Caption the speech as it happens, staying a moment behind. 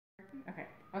Okay.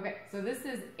 Okay. So this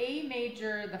is A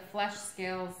major, the flesh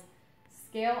scale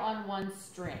on one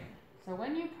string. So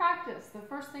when you practice, the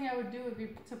first thing I would do would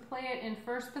be to play it in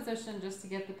first position just to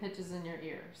get the pitches in your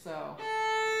ear. So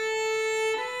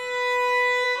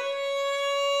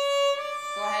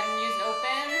go ahead and use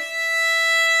open.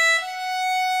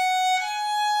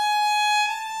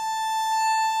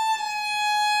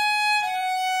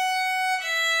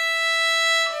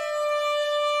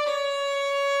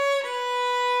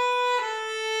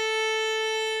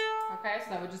 Okay,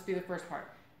 so that would just be the first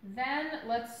part. Then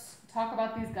let's talk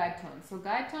about these guide tones. So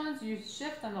guide tones, you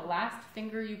shift on the last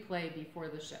finger you play before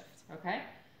the shift, okay?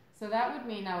 So that would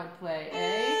mean I would play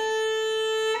A,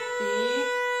 B,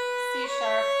 C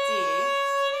sharp, D.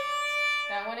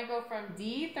 Now I want to go from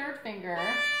D, third finger,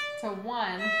 to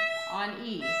 1 on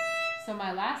E. So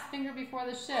my last finger before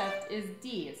the shift is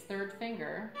D, it's third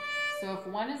finger. So if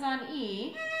 1 is on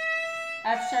E,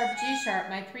 F sharp, G sharp,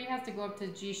 my 3 has to go up to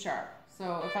G sharp.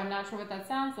 So if I'm not sure what that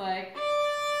sounds like,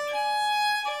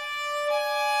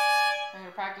 I'm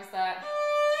going to practice that.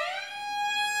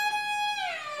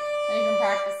 And you can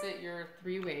practice it your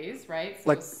 3 ways, right? So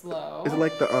like, slow. Is it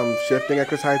like the shifting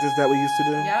exercises that we used to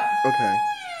do? Yep. Okay.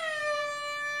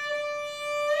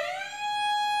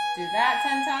 Do that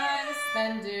 10 times,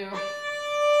 then do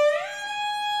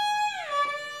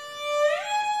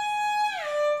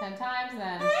 10 times,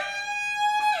 then.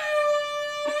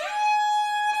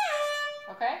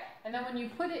 Okay? And then when you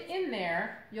put it in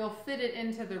there, you'll fit it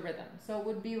into the rhythm. So it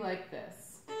would be like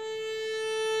this.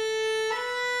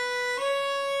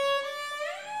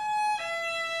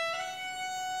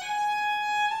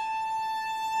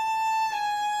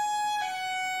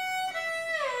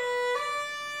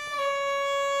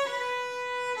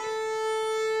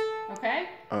 Okay?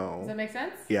 Oh. Does that make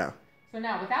sense? Yeah. So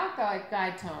now without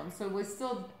guide tones, so we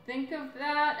still think of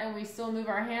that and we still move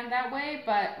our hand that way,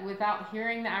 but without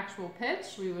hearing the actual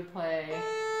pitch, we would play.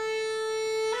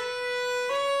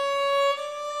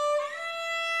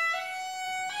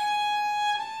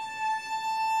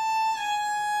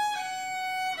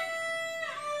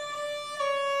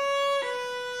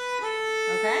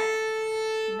 Okay?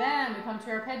 Then we come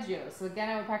to arpeggio. So again,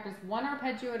 I would practice 1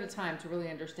 arpeggio at a time to really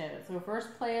understand it. So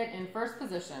first play it in first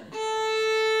position.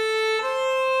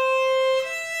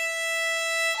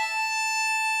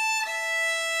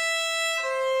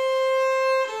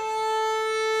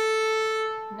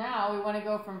 Now we want to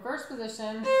go from first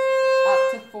position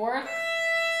up to 4th.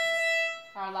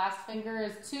 Our last finger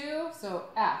is 2, so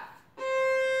F.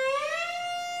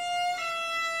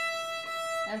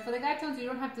 And for the guide tones, you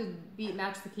don't have to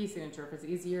match the key signature. If it's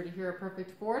easier to hear a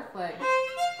perfect 4th, like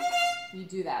you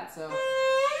do that. So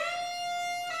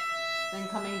then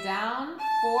coming down,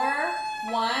 4,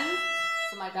 1.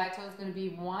 So my guide tone is going to be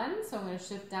 1. So I'm going to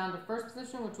shift down to first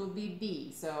position, which will be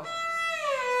B. So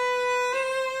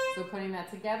putting that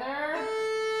together.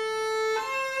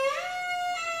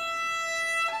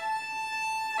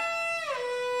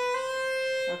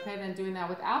 Okay, then doing that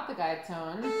without the guide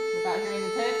tone, without hearing the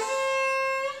pitch.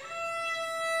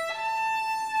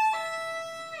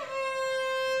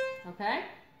 Okay,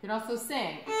 you can also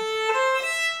sing,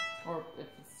 or if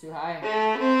it's too high,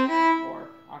 or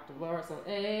octave lower, so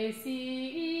A, C,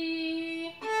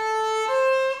 E,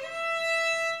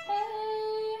 A,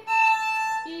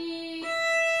 E,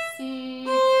 C,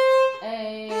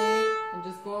 A, and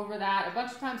just go over that a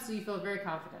bunch of times so you feel very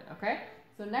confident, okay?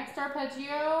 So next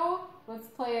arpeggio, let's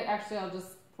play it, actually I'll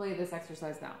just play this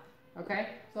exercise now, okay?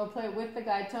 So I'll play it with the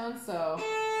guide tone, so.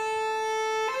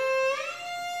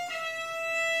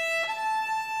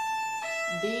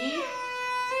 B.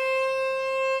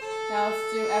 Now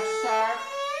let's do F sharp,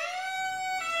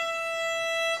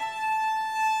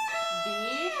 B,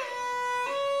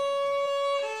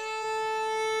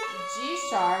 G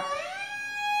sharp,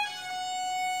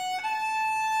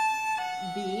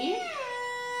 B,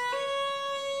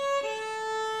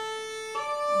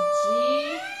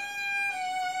 G,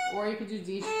 or you could do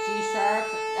G sharp,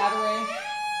 either way,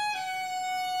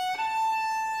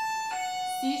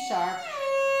 C sharp.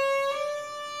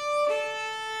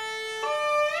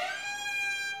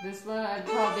 This one I'd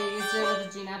probably be easier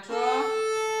with the G natural.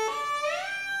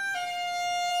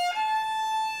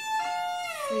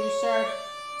 C sharp,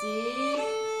 D,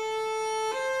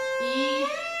 E,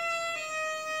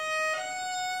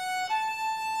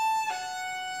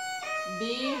 B,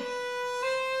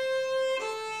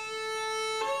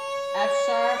 F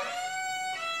sharp,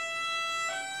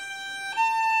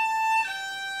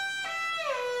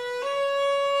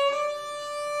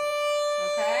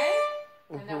 okay?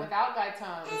 And then without guide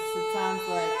tones, it sounds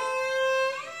like.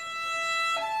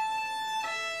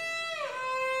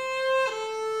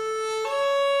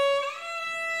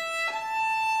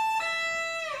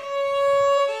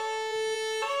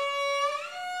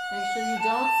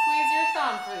 don't squeeze your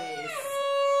thumb for these,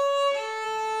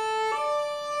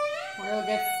 or you'll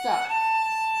get stuck.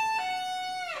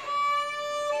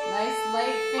 Nice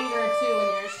light finger too when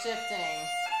you're shifting.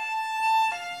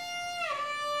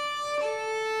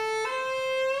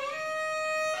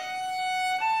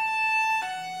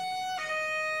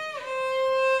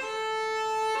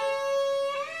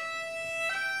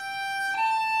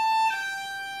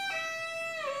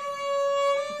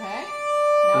 Okay,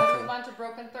 now we move on to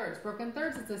broken thirds. Broken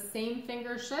thirds is the same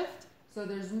finger shift, so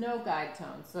there's no guide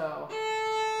tone. So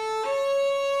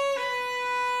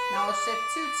now we'll shift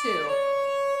 2-2.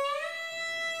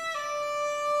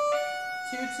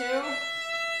 2-2.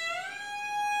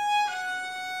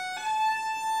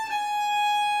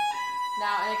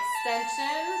 Now an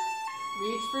extension,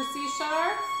 reach for C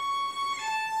sharp.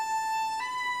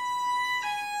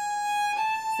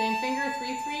 Same finger,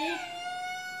 3-3.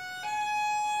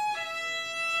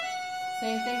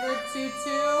 Same finger,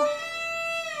 2-2.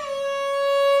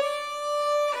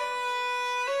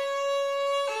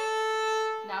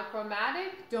 Now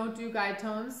chromatic, don't do guide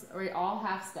tones, or all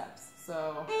half steps.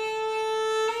 So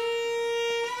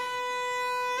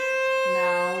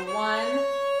now 1,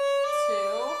 2,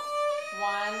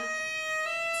 1,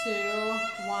 2,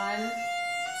 1,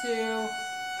 2,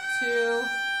 2,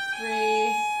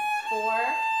 3,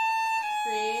 4,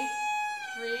 3,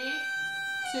 3,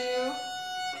 2,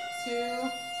 2,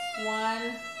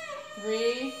 1,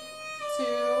 3, 2,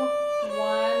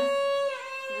 1,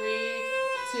 3,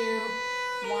 2,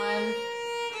 1,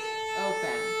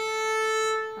 open.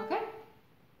 Okay?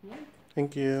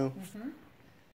 Thank you. Mm-hmm.